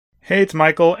Hey, it's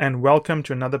Michael, and welcome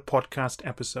to another podcast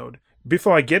episode.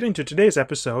 Before I get into today's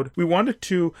episode, we wanted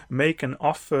to make an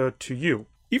offer to you.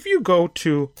 If you go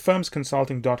to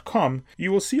firmsconsulting.com,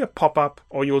 you will see a pop-up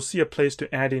or you'll see a place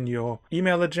to add in your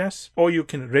email address, or you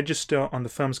can register on the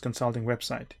Firms Consulting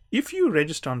website. If you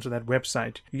register onto that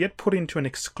website, you get put into an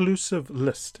exclusive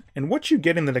list. And what you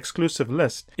get in that exclusive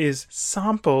list is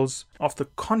samples of the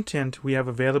content we have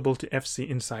available to FC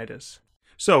insiders.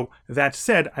 So, that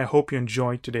said, I hope you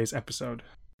enjoyed today's episode.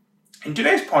 In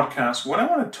today's podcast, what I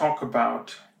want to talk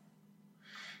about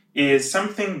is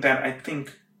something that I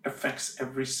think affects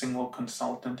every single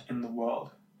consultant in the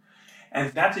world.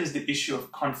 And that is the issue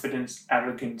of confidence,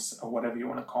 arrogance, or whatever you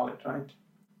want to call it, right?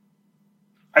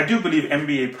 I do believe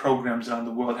MBA programs around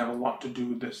the world have a lot to do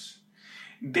with this.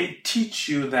 They teach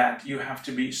you that you have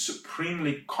to be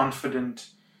supremely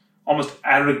confident, almost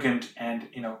arrogant, and,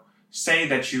 say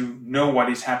that you know what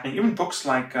is happening. Even books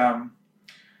like, Lean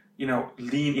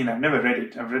In, I've never read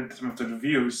it. I've read some of the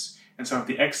reviews and some of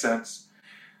the excerpts.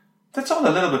 That's all a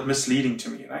little bit misleading to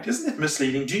me, right? Isn't it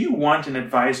misleading? Do you want an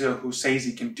advisor who says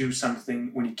he can do something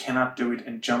when he cannot do it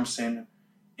and jumps in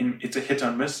it's a hit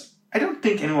or miss? I don't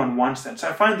think anyone wants that. So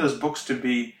I find those books to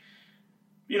be,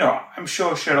 I'm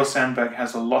sure Sheryl Sandberg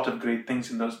has a lot of great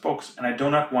things in those books, and I do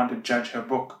not want to judge her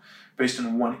book based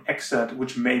on one excerpt,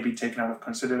 which may be taken out of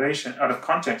consideration, out of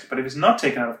context. But if it's not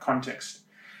taken out of context,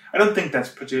 I don't think that's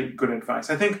pretty good advice.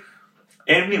 I think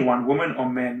everyone, women or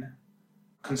men,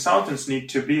 consultants need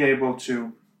to be able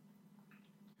to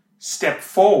step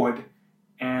forward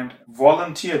and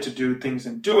volunteer to do things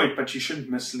and do it, but you shouldn't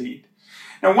mislead.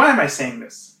 Now, why am I saying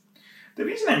this? The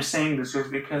reason I'm saying this is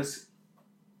because,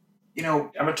 I'm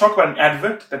going to talk about an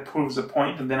advert that proves a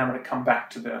point, and then I'm going to come back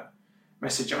to the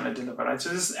message I want to deliver, right? So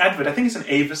this advert, I think it's an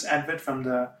Avis advert from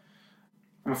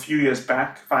a few years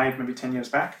back, 5, maybe 10 years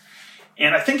back.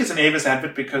 And I think it's an Avis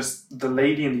advert because the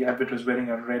lady in the advert was wearing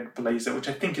a red blazer, which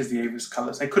I think is the Avis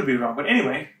colors. I could be wrong. But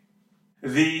anyway,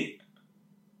 the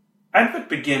advert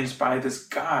begins by this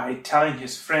guy telling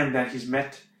his friend that he's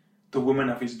met the woman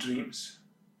of his dreams.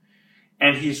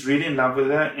 And he's really in love with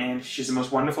her, and she's the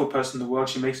most wonderful person in the world.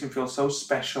 She makes him feel so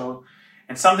special,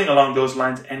 and something along those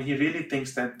lines. And he really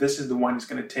thinks that this is the one he's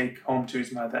going to take home to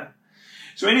his mother.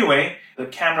 So anyway, the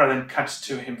camera then cuts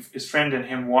to his friend and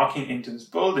him walking into this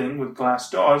building with glass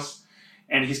doors,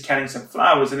 and he's carrying some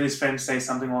flowers, and his friend says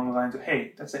something along the lines of,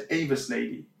 "Hey, that's an Avis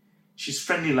lady. She's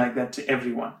friendly like that to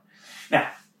everyone."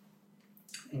 Now,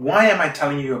 why am I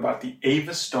telling you about the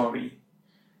Avis story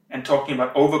and talking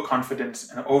about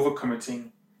overconfidence and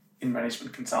overcommitting in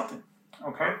management consulting?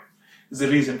 Okay? There's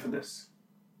a reason for this.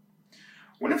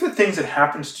 One of the things that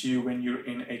happens to you when you're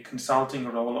in a consulting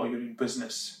role or you're in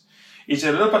business is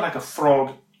a little bit like a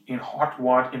frog in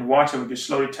water where you're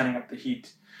slowly turning up the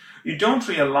heat. You don't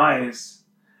realize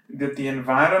that the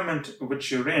environment which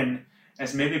you're in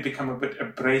has maybe become a bit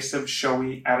abrasive,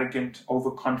 showy, arrogant,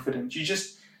 overconfident. You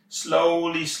just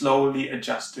slowly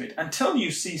adjust to it until you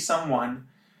see someone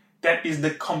that is the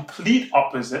complete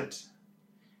opposite,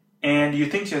 and you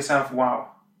think to yourself, wow,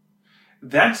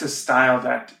 that's a style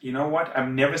that, I've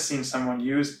never seen someone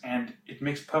use, and it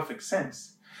makes perfect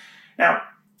sense. Now,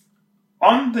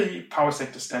 on the power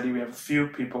sector study, we have a few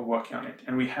people working on it,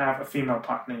 and we have a female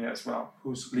partner here as well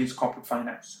who leads corporate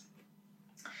finance.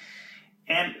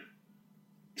 And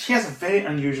she has a very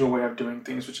unusual way of doing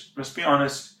things, which, must be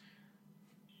honest,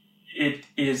 it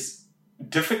is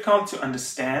difficult to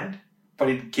understand, but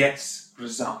it gets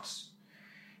results.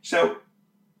 So,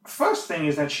 first thing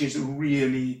is that she's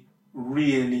really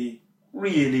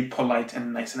polite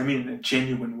and nice, and I mean in a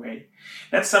genuine way.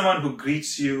 That's someone who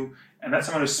greets you, and not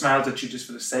someone who smiles at you just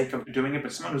for the sake of doing it,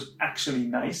 but someone who's actually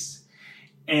nice.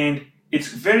 And it's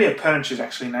very apparent she's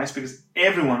actually nice because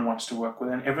everyone wants to work with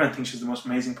her and everyone thinks she's the most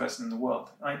amazing person in the world,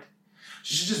 right?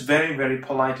 So she's just very, very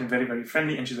polite and very, very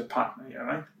friendly, and she's a partner here,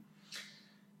 right?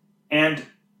 And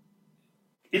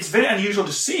it's very unusual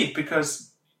to see it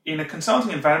because in a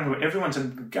consulting environment where everyone's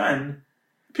under the gun,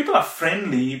 people are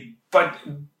friendly, but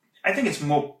I think it's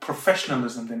more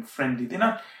professionalism than friendly. They're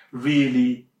not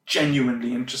really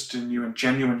genuinely interested in you and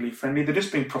genuinely friendly. They're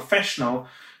just being professional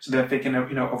so that they can,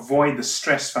 avoid the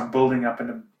stress from building up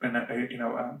and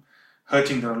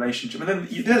hurting the relationship. And then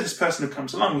there's this person who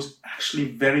comes along who's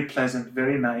actually very pleasant,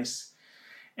 very nice.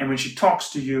 And when she talks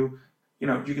to you,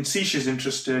 you can see she's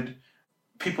interested.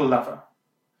 People love her.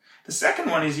 The second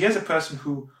one is here's a person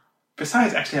who,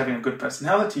 besides actually having a good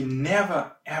personality,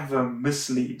 never ever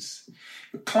misleads.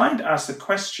 The client asks a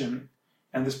question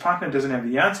and this partner doesn't have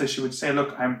the answer, she would say,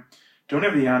 look, I don't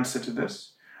have the answer to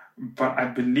this, but I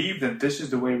believe that this is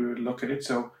the way we would look at it.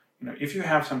 So, if you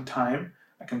have some time,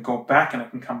 I can go back and I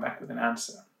can come back with an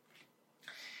answer.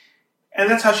 And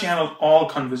that's how she handled all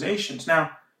conversations.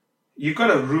 Now, you've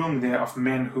got a room there of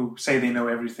men who say they know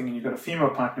everything, and you've got a female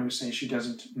partner who says she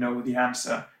doesn't know the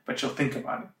answer, but she'll think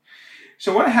about it.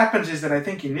 So what happens is that I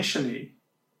think initially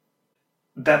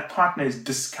that partner is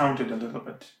discounted a little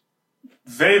bit.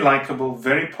 Very likable,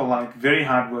 very polite, very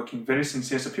hardworking, very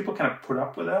sincere. So people kind of put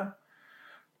up with her.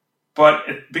 But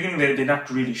at the beginning, they're not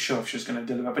really sure if she's going to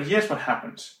deliver. But here's what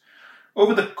happens.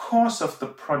 Over the course of the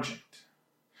project,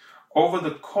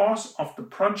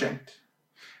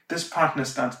 this partner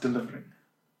starts delivering.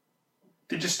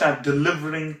 They just start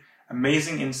delivering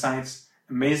amazing insights,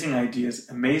 amazing ideas,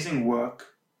 amazing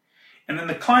work. And then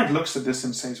the client looks at this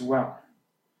and says, well,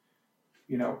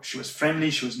 she was friendly,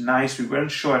 she was nice. We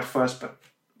weren't sure at first, but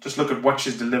just look at what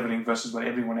she's delivering versus what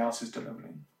everyone else is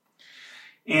delivering.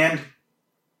 And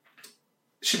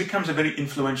she becomes a very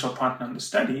influential partner in the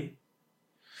study,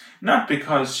 not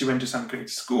because she went to some great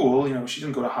school, she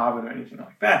didn't go to Harvard or anything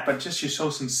like that, but just she's so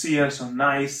sincere, so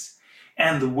nice,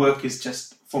 and the work is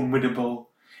just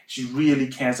formidable. She really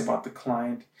cares about the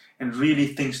client and really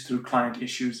thinks through client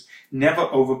issues, never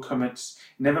overcommits,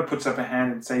 never puts up a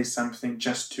hand and says something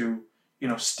just to,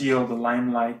 steal the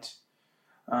limelight.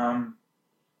 And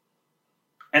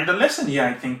the lesson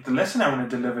here, the lesson I want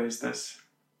to deliver is this.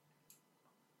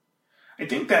 I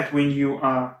think that when you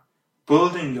are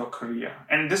building your career,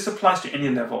 and this applies to any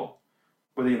level,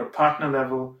 whether you're a partner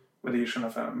level, whether you're sort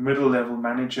of a middle level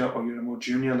manager or you're a more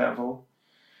junior level,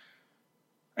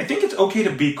 I think it's okay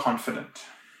to be confident.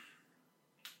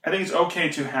 I think it's okay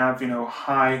to have,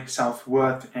 high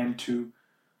self-worth and to,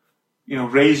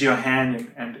 raise your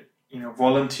hand and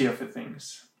volunteer for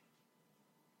things.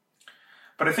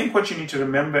 But I think what you need to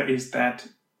remember is that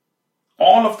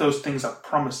all of those things are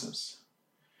promises.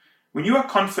 When you are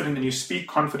confident and you speak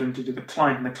confidently to the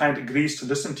client and the client agrees to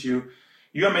listen to you,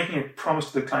 you are making a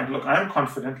promise to the client, look, I am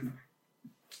confident.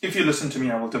 If you listen to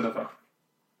me, I will deliver.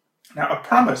 Now, a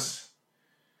promise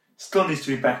still needs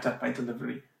to be backed up by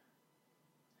delivery.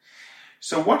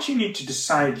 So what you need to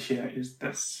decide here is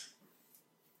this.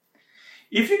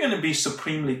 If you're going to be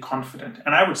supremely confident,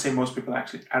 and I would say most people are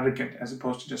actually arrogant as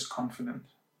opposed to just confident,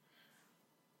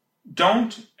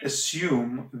 don't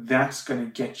assume that's going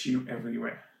to get you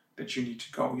everywhere that you need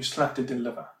to go. You still have to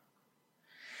deliver.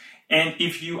 And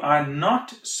if you are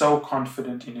not so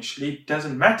confident initially, it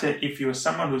doesn't matter if you're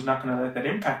someone who's not going to let that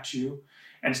impact you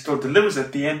and still delivers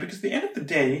at the end, because at the end of the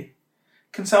day,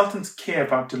 consultants care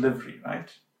about delivery, right?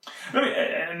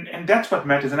 And that's what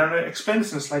matters. And I'm going to explain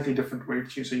this in a slightly different way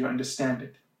to you so you understand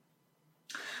it.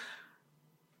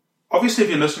 Obviously, if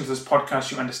you're listening to this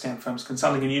podcast, you understand firms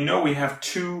consulting, and we have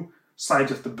two sides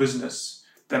of the business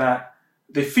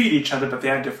they feed each other, but they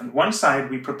are different. One side,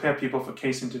 we prepare people for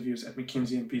case interviews at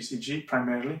McKinsey and BCG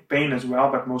primarily, Bain as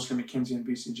well, but mostly McKinsey and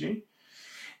BCG.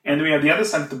 And then we have the other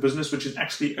side of the business, which is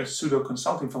actually a pseudo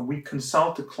consulting firm. We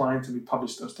consult the clients and we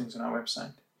publish those things on our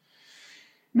website.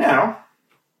 Now,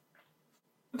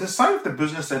 the side of the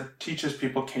business that teaches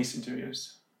people case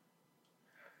interviews,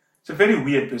 it's a very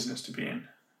weird business to be in.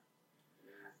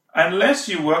 Unless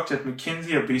you worked at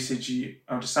McKinsey or BCG,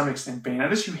 or to some extent Bain,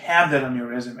 unless you have that on your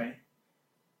resume,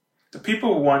 the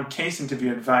people who want case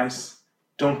interview advice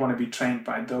don't want to be trained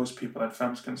by those people at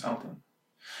Firms Consulting.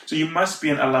 So you must be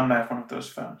an alumni of one of those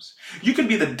firms. You could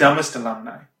be the dumbest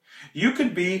alumni. You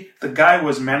could be the guy who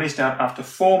was managed out after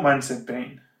 4 months at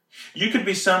Bain. You could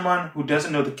be someone who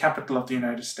doesn't know the capital of the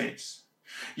United States.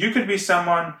 You could be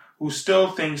someone who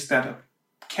still thinks that a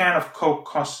can of Coke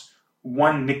costs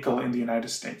 1 nickel in the United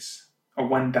States, or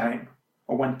 1 dime,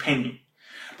 or 1 penny.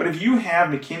 But if you have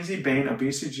McKinsey, Bain, or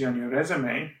BCG on your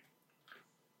resume,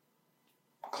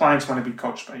 clients want to be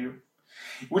coached by you.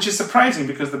 Which is surprising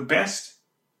because the best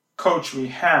coach we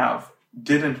have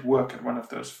didn't work at one of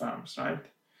those firms, right?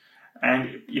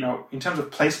 And, in terms of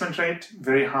placement rate,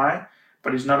 very high,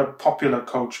 but he's not a popular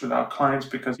coach with our clients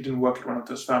because he didn't work at one of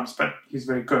those firms, but he's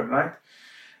very good, right?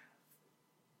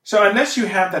 So unless you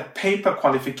have that paper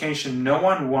qualification, no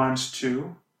one wants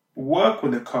to work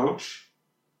with a coach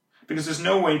because there's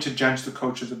no way to judge the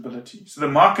coach's ability. So the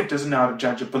market doesn't know how to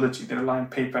judge ability. They rely on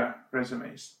paper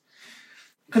resumes.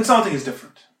 Consulting is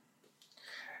different.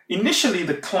 Initially,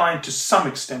 the client to some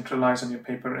extent relies on your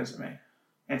paper resume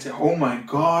and say, oh my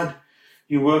God,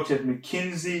 you worked at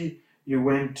McKinsey, you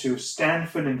went to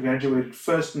Stanford and graduated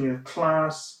first in your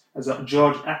class as a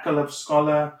George Akerlof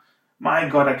scholar. My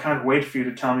God, I can't wait for you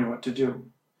to tell me what to do.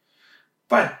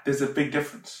 But there's a big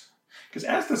difference. Because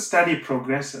as the study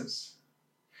progresses,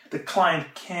 the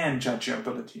client can judge your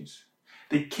abilities.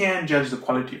 They can judge the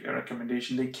quality of your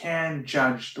recommendation. They can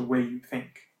judge the way you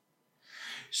think.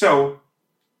 So,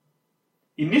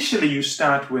 initially you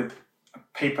start with a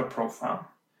paper profile.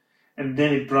 and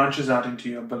then it branches out into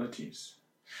your abilities.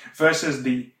 Versus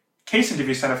the case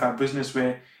interview side of our business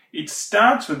where it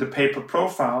starts with the paper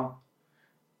profile,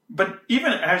 but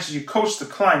even as you coach the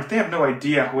client, they have no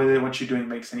idea whether what you're doing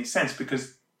makes any sense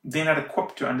because they're not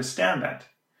equipped to understand that.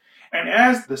 And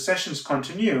as the sessions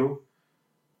continue,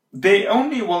 they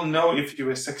only will know if you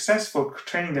were successful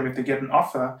training them if they get an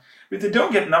offer. If they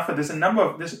don't get an offer,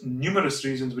 there's numerous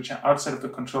reasons which are outside of the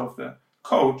control of the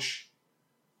coach,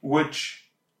 which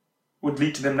would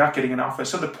lead to them not getting an offer.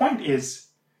 So the point is,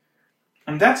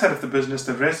 on that side of the business,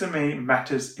 the resume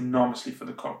matters enormously for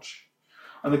the coach.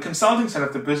 On the consulting side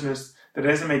of the business, the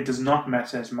resume does not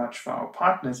matter as much for our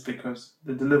partners because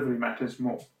the delivery matters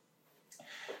more.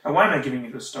 Now, why am I giving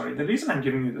you this story? The reason I'm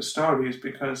giving you this story is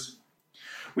because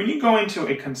when you go into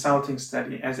a consulting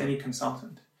study as any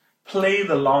consultant, play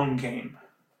the long game,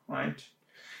 right?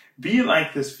 Be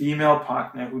like this female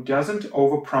partner who doesn't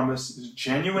overpromise, is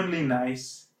genuinely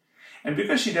nice. And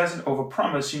because she doesn't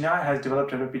overpromise, she now has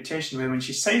developed a reputation where when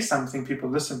she says something, people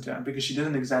listen to her because she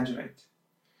doesn't exaggerate.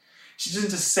 She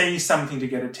doesn't just say something to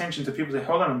get attention. So people say,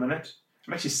 hold on a minute.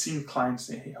 I've actually seen clients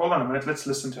say, hey, hold on a minute, let's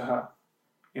listen to her.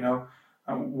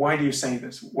 Why do you say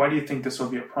this? Why do you think this will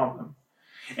be a problem?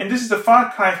 And this is a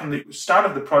far cry from the start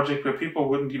of the project where people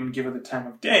wouldn't even give her the time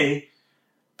of day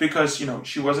because,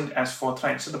 she wasn't as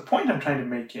forthright. So the point I'm trying to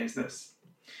make here is this.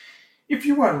 If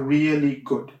you are really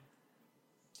good,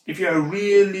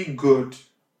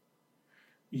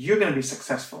 you're going to be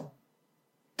successful.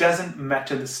 Doesn't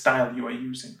matter the style you are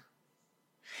using.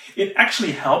 It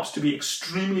actually helps to be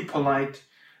extremely polite,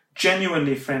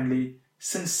 genuinely friendly,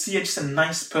 sincere, just a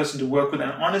nice person to work with.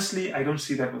 And honestly, I don't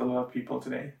see that with a lot of people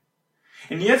today.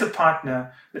 And here's a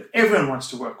partner that everyone wants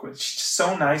to work with. She's just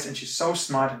so nice and she's so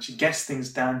smart and she gets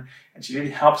things done and she really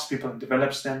helps people and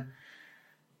develops them.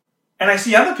 And I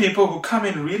see other people who come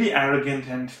in really arrogant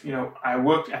and, I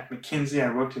worked at McKinsey,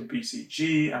 I worked at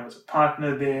BCG, I was a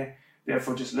partner there,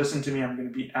 therefore just listen to me, I'm going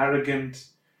to be arrogant.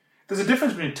 There's a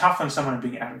difference between tough on someone and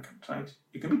being arrogant, right?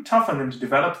 You can be tough on them to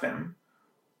develop them,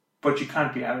 but you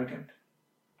can't be arrogant.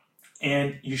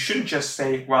 And you shouldn't just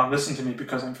say, well, listen to me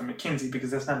because I'm from McKinsey, because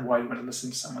that's not why you want to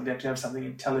listen to someone. They have to have something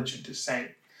intelligent to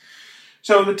say.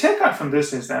 So the takeout from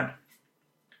this is that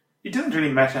it doesn't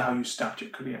really matter how you start your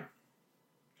career.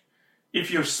 If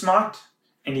you're smart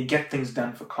and you get things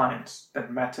done for clients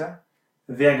that matter,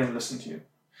 they're going to listen to you.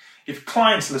 If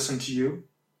clients listen to you,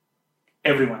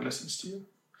 everyone listens to you.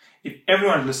 If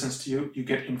everyone listens to you, you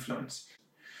get influence.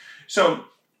 So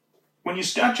when you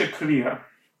start your career,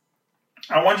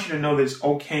 I want you to know that it's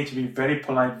okay to be very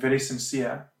polite, very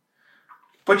sincere,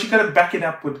 but you got to back it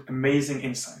up with amazing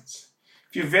insights.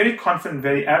 If you're very confident,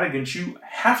 very arrogant, you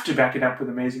have to back it up with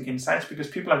amazing insights because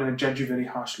people are going to judge you very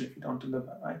harshly if you don't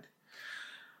deliver, right?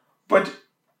 But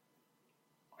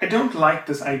I don't like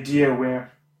this idea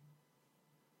where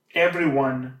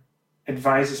everyone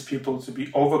advises people to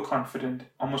be overconfident,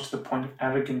 almost to the point of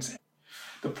arrogance.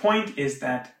 The point is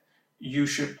that you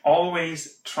should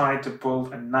always try to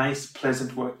build a nice,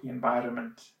 pleasant working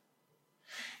environment.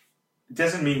 It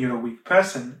doesn't mean you're a weak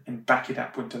person, and back it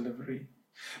up with delivery.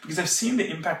 Because I've seen the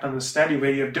impact on the study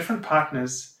where you have different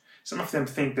partners. Some of them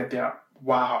think that they're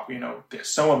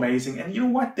so amazing. And you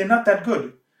know what? They're not that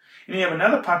good. And you have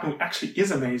another partner who actually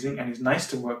is amazing and is nice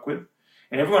to work with.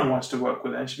 And everyone wants to work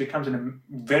with her. And she becomes a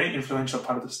very influential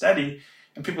part of the study.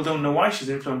 And people don't know why she's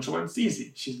influential. Well, it's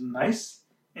easy. She's nice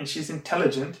and she's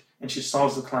intelligent and she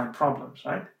solves the client problems,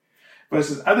 right?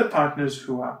 Versus other partners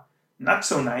who are not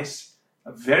so nice,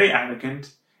 are very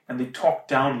arrogant, and they talk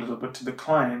down a little bit to the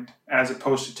client as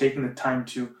opposed to taking the time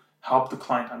to help the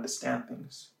client understand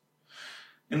things.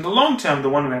 In the long term, the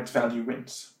one who adds value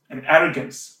wins. And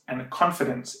arrogance and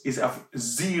confidence is of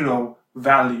zero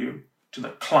value to the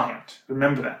client.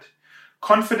 Remember that.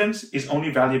 Confidence is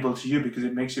only valuable to you because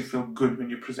it makes you feel good when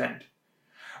you present.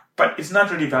 But it's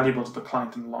not really valuable to the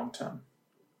client in the long term.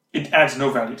 It adds no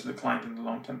value to the client in the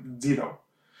long term. Zero.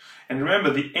 And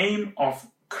remember, the aim of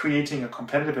creating a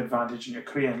competitive advantage in your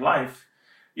career and life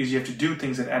is you have to do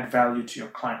things that add value to your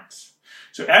clients.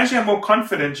 So as you're more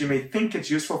confident, you may think it's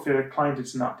useful for your client.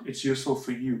 It's not. It's useful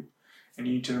for you. And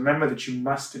you need to remember that you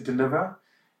must deliver.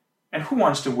 And who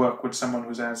wants to work with someone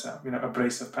who has a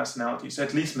abrasive personality? So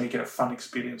at least make it a fun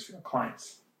experience for your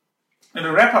clients. And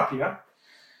to wrap up here,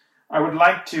 I would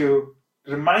like to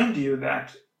remind you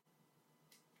that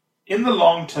in the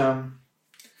long term,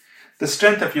 the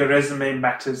strength of your resume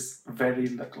matters very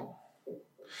little.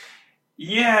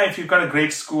 Yeah, if you've got a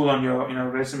great school on your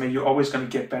resume, you're always going to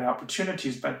get better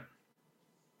opportunities, but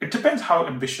it depends how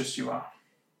ambitious you are.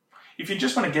 If you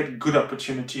just want to get good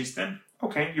opportunities, then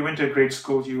okay, you went to a great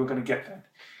school, you were going to get that.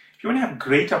 If you want to have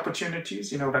great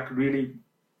opportunities, that could really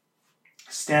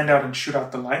stand out and shoot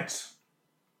out the lights,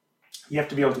 you have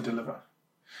to be able to deliver.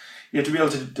 You have to be able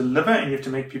to deliver, and you have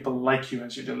to make people like you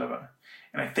as you deliver.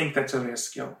 And I think that's a rare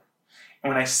skill.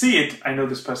 And when I see it, I know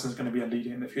this person is going to be a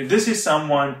leader in the future. This is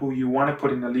someone who you want to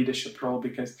put in a leadership role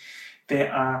because they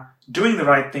are doing the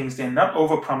right things. They're not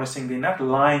over-promising. They're not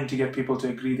lying to get people to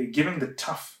agree. They're giving the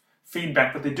tough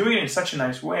feedback, but they're doing it in such a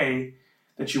nice way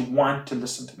that you want to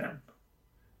listen to them,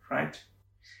 right?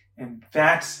 And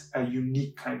that's a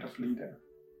unique kind of leader.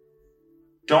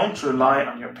 Don't rely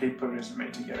on your paper resume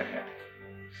to get ahead.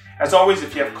 As always,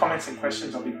 if you have comments and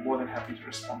questions, I'll be more than happy to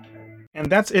respond to them. And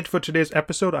that's it for today's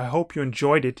episode. I hope you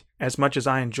enjoyed it as much as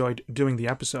I enjoyed doing the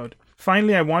episode.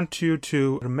 Finally, I want you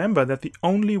to remember that the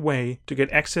only way to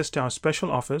get access to our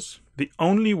special offers, the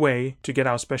only way to get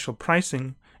our special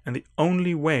pricing, and the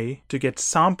only way to get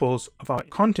samples of our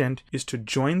content is to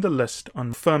join the list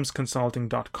on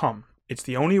firmsconsulting.com. It's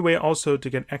the only way also to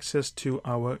get access to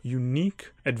our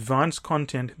unique advanced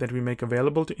content that we make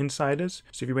available to insiders.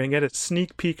 So if you want to get a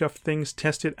sneak peek of things,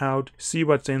 test it out, see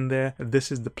what's in there, this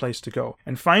is the place to go.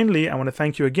 And finally, I want to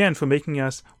thank you again for making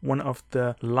us one of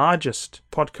the largest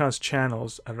podcast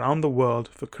channels around the world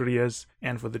for careers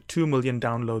and for the 2 million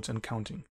downloads and counting.